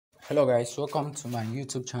Hello guys, welcome to my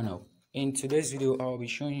YouTube channel. In today's video I'll be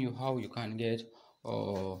showing you how you can get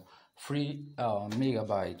free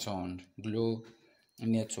megabytes on Glo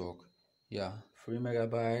network. Yeah, free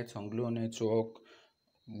megabytes on Glo network,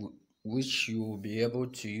 which you will be able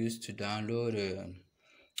to use to download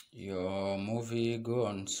your movie, go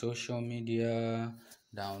on social media,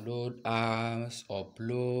 download apps,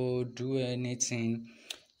 upload, do anything.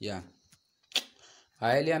 Yeah,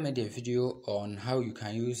 I earlier made a video on how you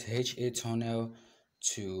can use HA tunnel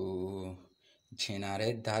to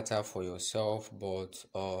generate data for yourself, but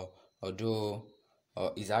although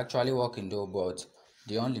it's actually working though, but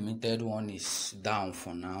the unlimited one is down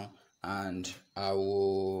for now, and I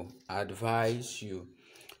will advise you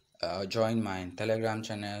join my Telegram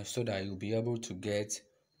channel so that you'll be able to get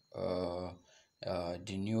uh,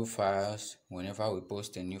 the new files whenever we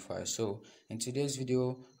post a new file. So in today's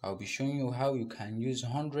video I'll be showing you how you can use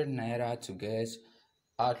 100 naira to get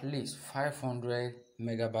at least 500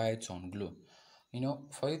 megabytes on Glo. You know,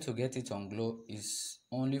 for you to get it on Glo is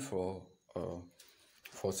only for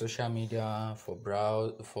social media, for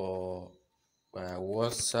browse, for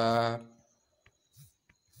WhatsApp,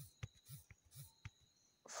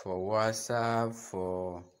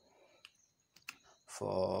 for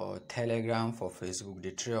Telegram, for Facebook, the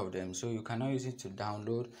three of them. So you cannot use it to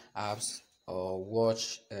download apps or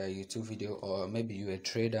watch a YouTube video, or maybe you're a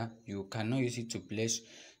trader, you cannot use it to place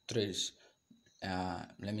trades,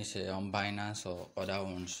 let me say on Binance or other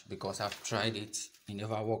ones, because I've tried it, it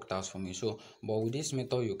never worked out for me. So but with this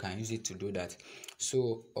method you can use it to do that.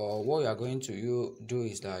 So what you are going to do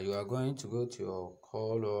is that you are going to go to your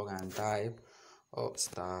call log and type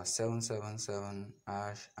 *777#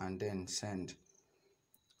 and then send.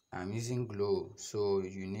 I'm using Glo, so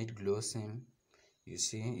you need Glo SIM. You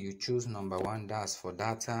see, you choose number 1, that's for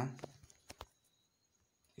data.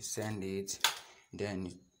 You send it,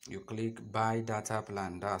 then you click buy data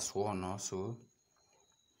plan, that's 1 also.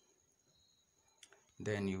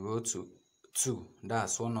 Then you go to 2,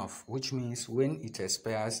 that's 1 off, which means when it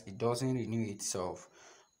expires it doesn't renew itself.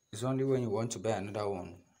 It's only when you want to buy another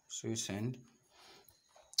one. So you send.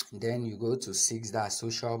 Then you go to 6, that's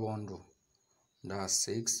social bundle, that's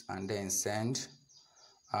 6, and then send.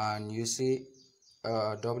 And you see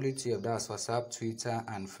WTF, that's WhatsApp, Twitter,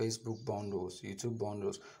 and Facebook bundles, YouTube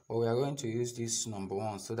bundles. But we are going to use this number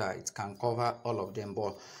 1 so that it can cover all of them.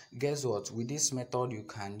 But guess what? With this method, you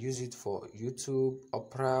can use it for YouTube,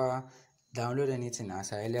 Opera, download anything.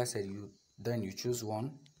 As I earlier said, then you choose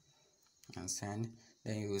 1 and send.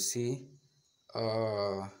 Then you will see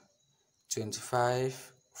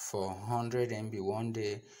 25 for 100 MB 1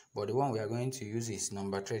 day, but the one we are going to use is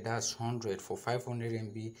number 3, that's 100 for 500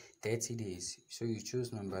 MB 30 days. So you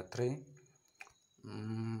choose number 3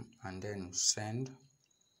 and then send.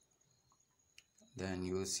 Then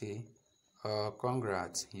you will see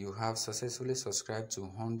congrats, you have successfully subscribed to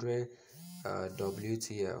 100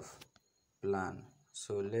 WTF plan.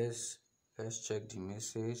 So let's check the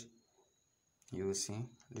message. You will see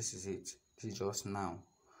this is it. This is just now.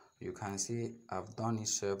 You can see I've done it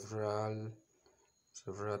several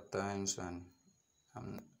times, and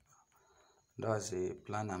that's the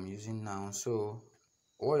plan I'm using now. So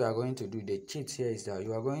what you are going to do, the cheat here is that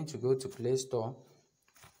you are going to go to Play Store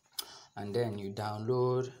and then you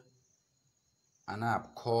download an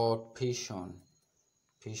app called psiphon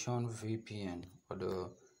VPN, or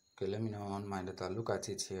okay, let me know on my data. Look at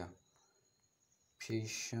it here,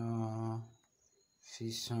 psiphon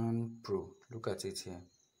Pro. Look at it here.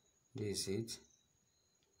 This is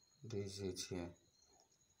it here.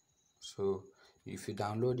 So if you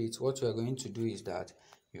download it, what you are going to do is that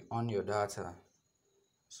you on your data.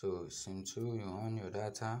 So SIM 2, you on your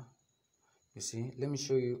data. You see, let me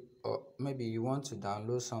show you, or maybe you want to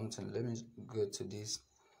download something. Let me go to this.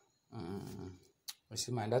 You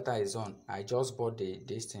see, my data is on. I just bought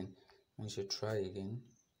this thing. I should try again.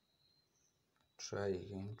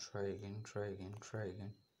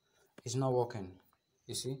 It's not working.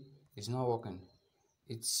 You see, it's not working.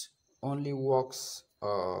 It only works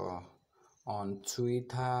on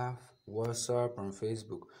Twitter, WhatsApp, and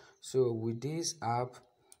Facebook. So with this app,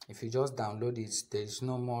 if you just download it, there is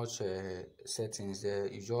no much settings there.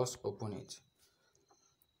 You just open it.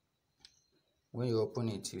 When you open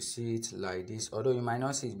it, you see it like this. Although you might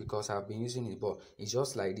not see it because I've been using it, but it's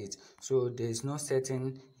just like this. So there is no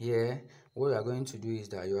setting here. What you are going to do is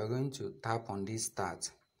that you are going to tap on this start.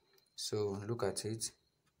 So look at it.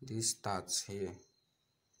 This starts here.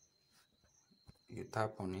 You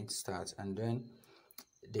tap on it, start, and then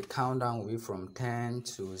the countdown will be from 10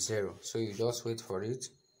 to 0. So you just wait for it.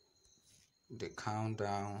 The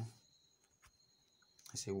countdown,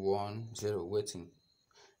 I say 1 0, waiting.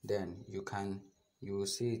 then you will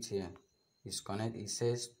see it here. It's connect. It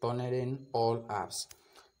says tunneling all apps.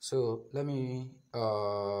 So let me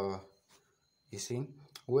you see,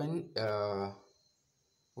 when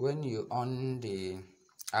you on the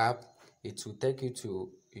app, it will take you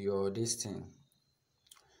to your this thing,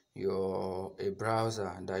 your a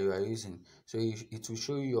browser that you are using. So it will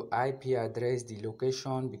show you your IP address, the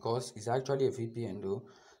location, because it's actually a VPN though.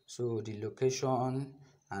 So the location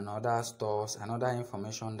and other stores and other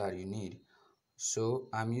information that you need. So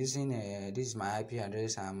I'm using this is my IP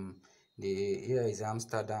address. Here is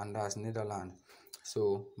Amsterdam, that's Netherlands.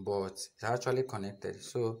 So but it's actually connected.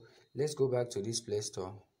 So let's go back to this Play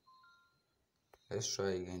Store. Let's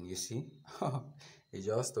try again. You see, it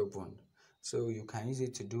just opened. So you can use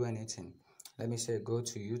it to do anything. Let me say go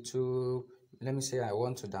to YouTube. Let me say I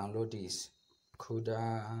want to download this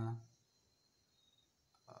Coda.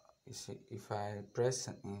 You see, if I press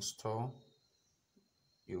install,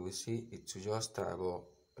 you will see it will just start. But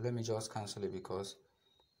let me just cancel it because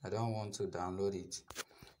I don't want to download it.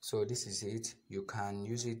 So this is it. You can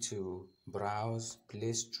use it to browse,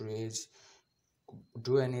 place trades,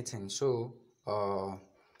 do anything. So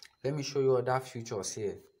let me show you other features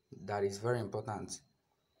here that is very important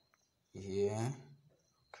here.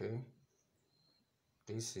 Okay,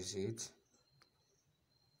 this is it,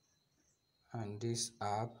 and this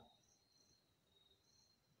app.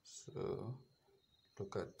 So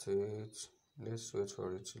look at it. Let's wait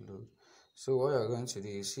for it to load. So what you're going to do,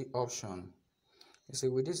 you see option. You see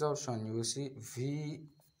with this option you will see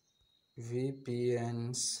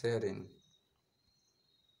VPN setting.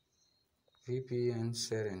 VPN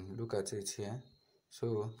setting, look at it here.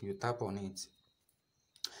 So you tap on it,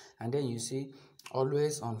 and then you see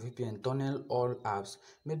always on VPN, tunnel all apps.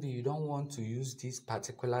 Maybe you don't want to use this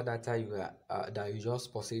particular data that you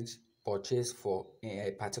just purchase for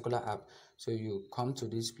a particular app. So you come to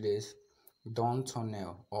this place, don't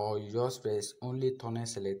tunnel, or you just press only tunnel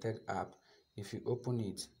selected app. If you open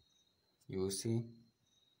it, you will see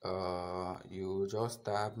you just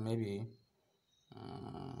tap maybe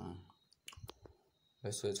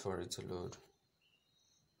let's wait for it to load.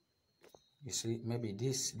 You see, maybe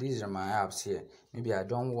these are my apps here. Maybe I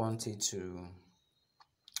don't want it to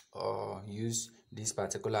use this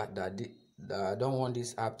particular that I don't want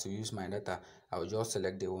this app to use my data. I'll just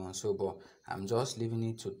select the one. So but I'm just leaving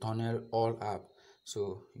it to tunnel all app.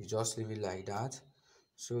 So you just leave it like that.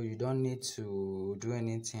 So you don't need to do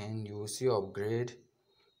anything. You will see upgrade.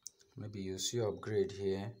 Maybe you see upgrade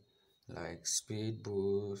here, like speed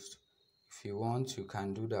boost. If you want, you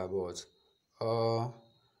can do that, but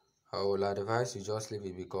I will advise you just leave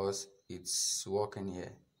it because it's working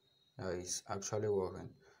here. It's actually working.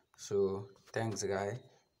 So thanks guys.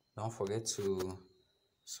 Don't forget to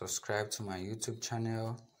subscribe to my YouTube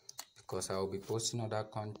channel because I will be posting other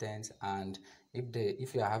content. And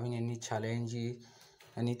if you are having any challenge,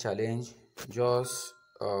 just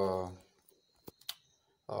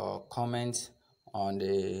comment on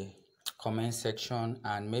the comment section,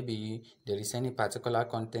 and maybe there is any particular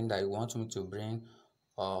content that you want me to bring,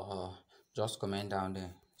 just comment down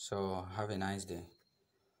there. So have a nice day.